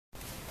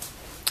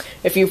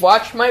If you've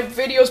watched my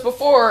videos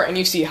before and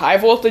you see high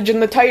voltage in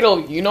the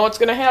title, you know what's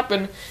going to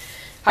happen.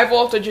 High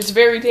voltage is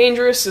very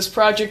dangerous. This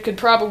project could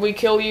probably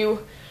kill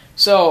you.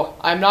 So,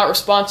 I'm not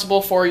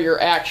responsible for your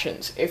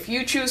actions. If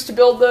you choose to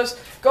build this,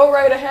 go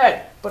right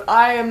ahead. But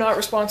I am not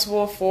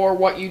responsible for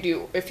what you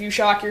do. If you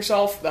shock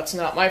yourself, that's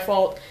not my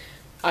fault.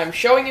 I'm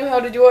showing you how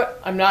to do it.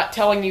 I'm not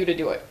telling you to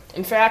do it.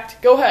 In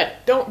fact, go ahead.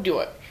 Don't do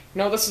it. You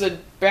know, this is a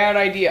bad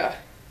idea.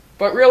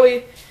 But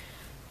really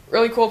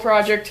cool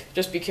project.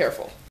 Just be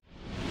careful.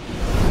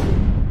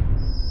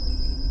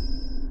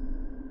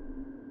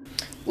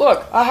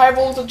 Look, a high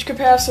voltage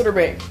capacitor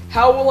bank.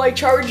 How will I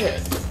charge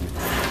it?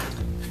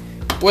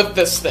 With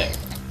this thing.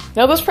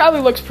 Now this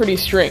probably looks pretty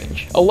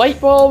strange. A light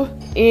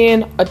bulb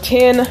in a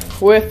tin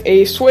with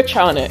a switch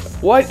on it.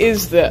 What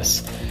is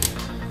this?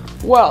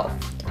 Well,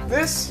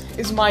 this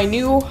is my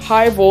new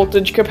high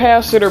voltage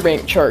capacitor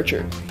bank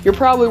charger. You're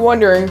probably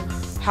wondering,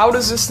 how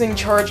does this thing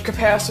charge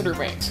capacitor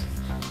banks?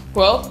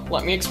 Well,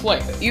 let me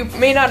explain. You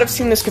may not have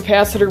seen this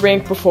capacitor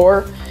bank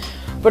before,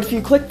 but if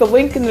you click the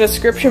link in the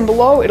description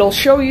below, it'll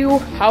show you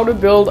how to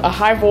build a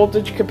high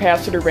voltage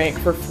capacitor bank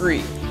for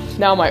free.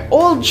 Now, my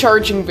old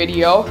charging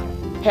video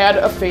had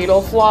a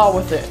fatal flaw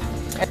with it.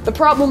 The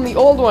problem the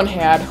old one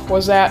had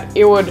was that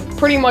it would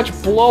pretty much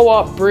blow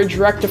up bridge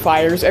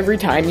rectifiers every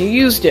time you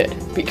used it,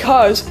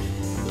 because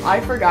I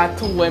forgot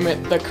to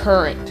limit the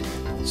current.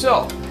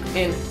 So,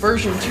 in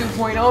version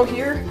 2.0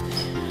 here,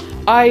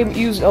 I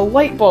used a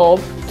light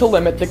bulb to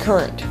limit the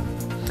current.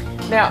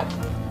 Now,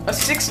 a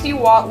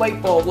 60-watt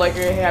light bulb like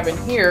I have in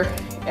here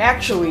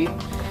actually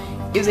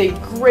is a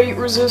great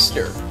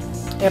resistor.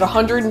 At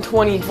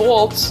 120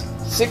 volts,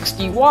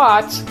 60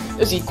 watts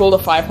is equal to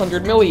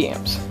 500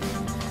 milliamps.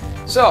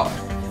 So,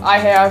 I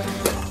have,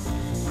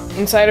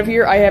 inside of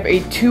here, I have a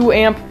 2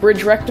 amp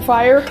bridge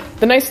rectifier.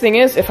 The nice thing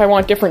is, if I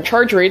want different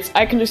charge rates,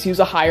 I can just use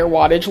a higher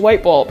wattage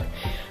light bulb.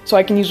 So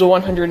I can use a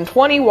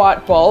 120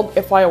 watt bulb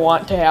if I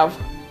want to have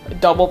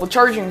double the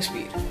charging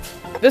speed.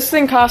 This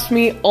thing cost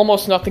me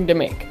almost nothing to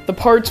make. The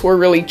parts were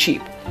really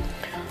cheap.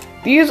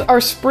 These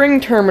are spring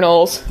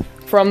terminals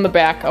from the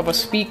back of a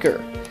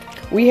speaker.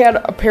 We had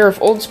a pair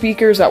of old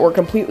speakers that were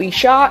completely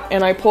shot,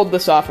 and I pulled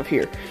this off of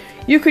here.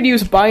 You could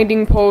use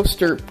binding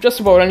post or just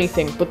about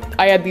anything, but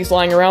I had these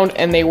lying around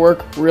and they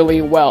work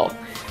really well.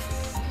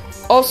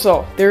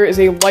 Also, there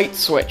is a light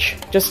switch,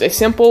 just a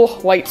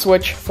simple light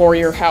switch for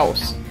your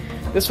house.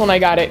 This one I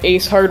got at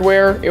Ace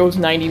Hardware. It was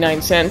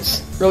 99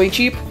 cents, really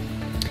cheap.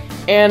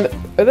 And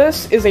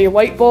this is a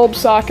light bulb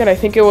socket. I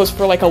think it was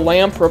for like a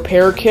lamp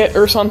repair kit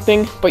or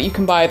something, but you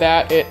can buy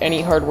that at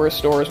any hardware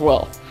store as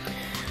well.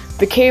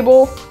 The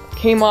cable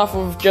came off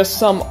of just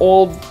some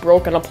old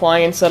broken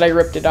appliance that I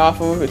ripped it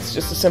off of. It's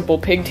just a simple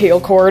pigtail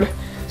cord,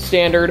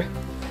 standard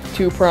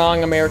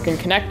 2-prong American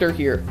connector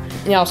here.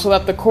 Now, so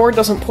that the cord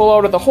doesn't pull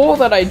out of the hole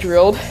that I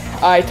drilled,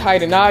 I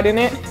tied a knot in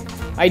it.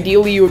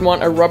 Ideally, you would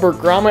want a rubber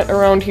grommet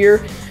around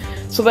here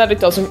so that it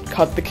doesn't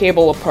cut the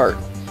cable apart.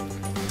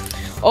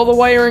 All the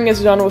wiring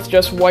is done with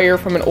just wire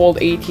from an old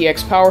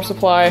ATX power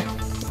supply,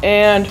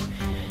 and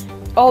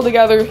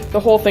altogether, the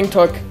whole thing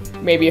took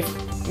maybe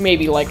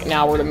like an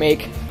hour to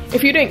make.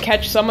 If you didn't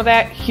catch some of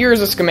that, here's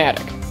a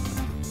schematic.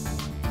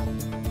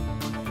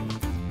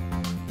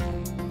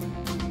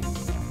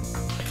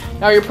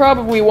 Now you're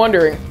probably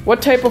wondering,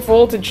 what type of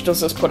voltage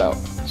does this put out?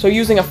 So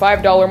using a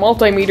 $5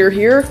 multimeter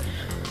here,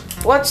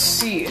 let's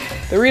see.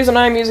 The reason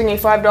I'm using a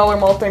 $5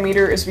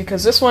 multimeter is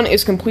because this one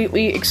is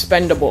completely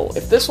expendable.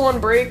 If this one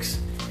breaks,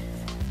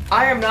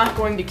 I am not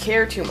going to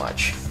care too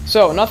much.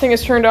 So nothing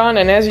is turned on,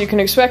 and as you can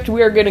expect,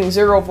 we are getting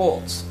 0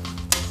 volts.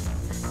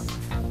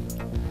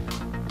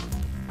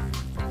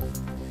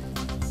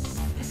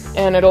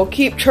 And it'll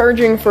keep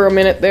charging for a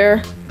minute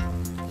there,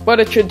 but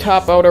it should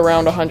top out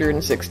around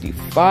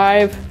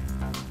 165.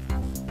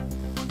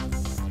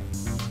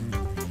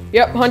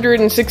 Yep,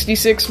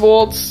 166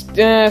 volts,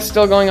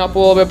 still going up a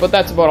little bit, but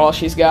that's about all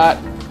she's got.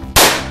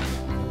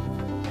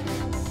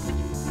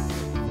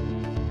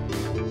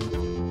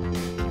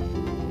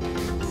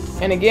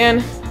 And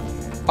again,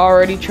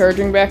 already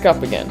charging back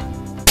up again.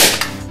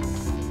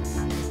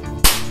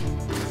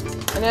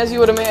 And as you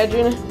would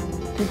imagine,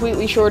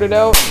 completely shorted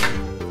out.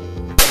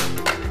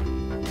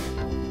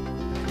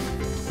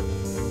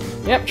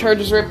 Yep,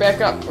 charges right back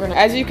up.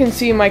 As you can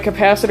see, my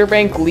capacitor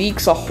bank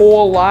leaks a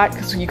whole lot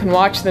because you can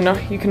watch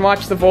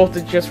the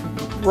voltage just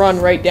run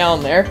right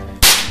down there.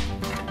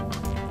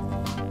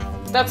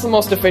 That's the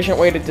most efficient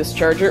way to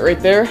discharge it right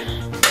there.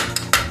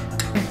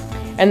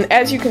 And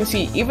as you can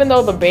see, even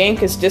though the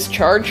bank is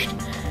discharged,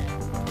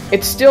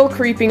 it's still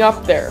creeping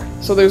up there.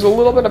 So there's a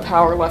little bit of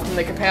power left in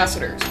the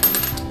capacitors.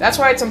 That's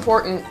why it's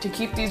important to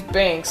keep these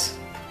banks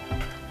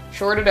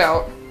shorted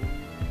out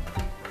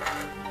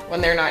when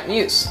they're not in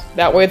use.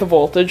 That way the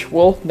voltage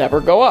will never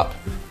go up.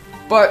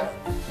 But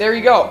there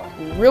you go.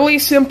 Really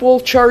simple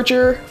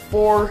charger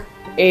for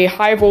a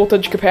high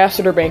voltage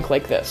capacitor bank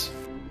like this.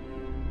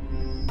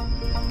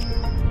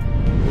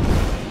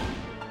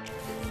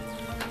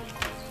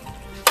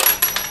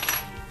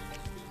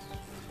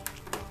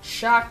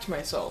 Shocked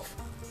myself.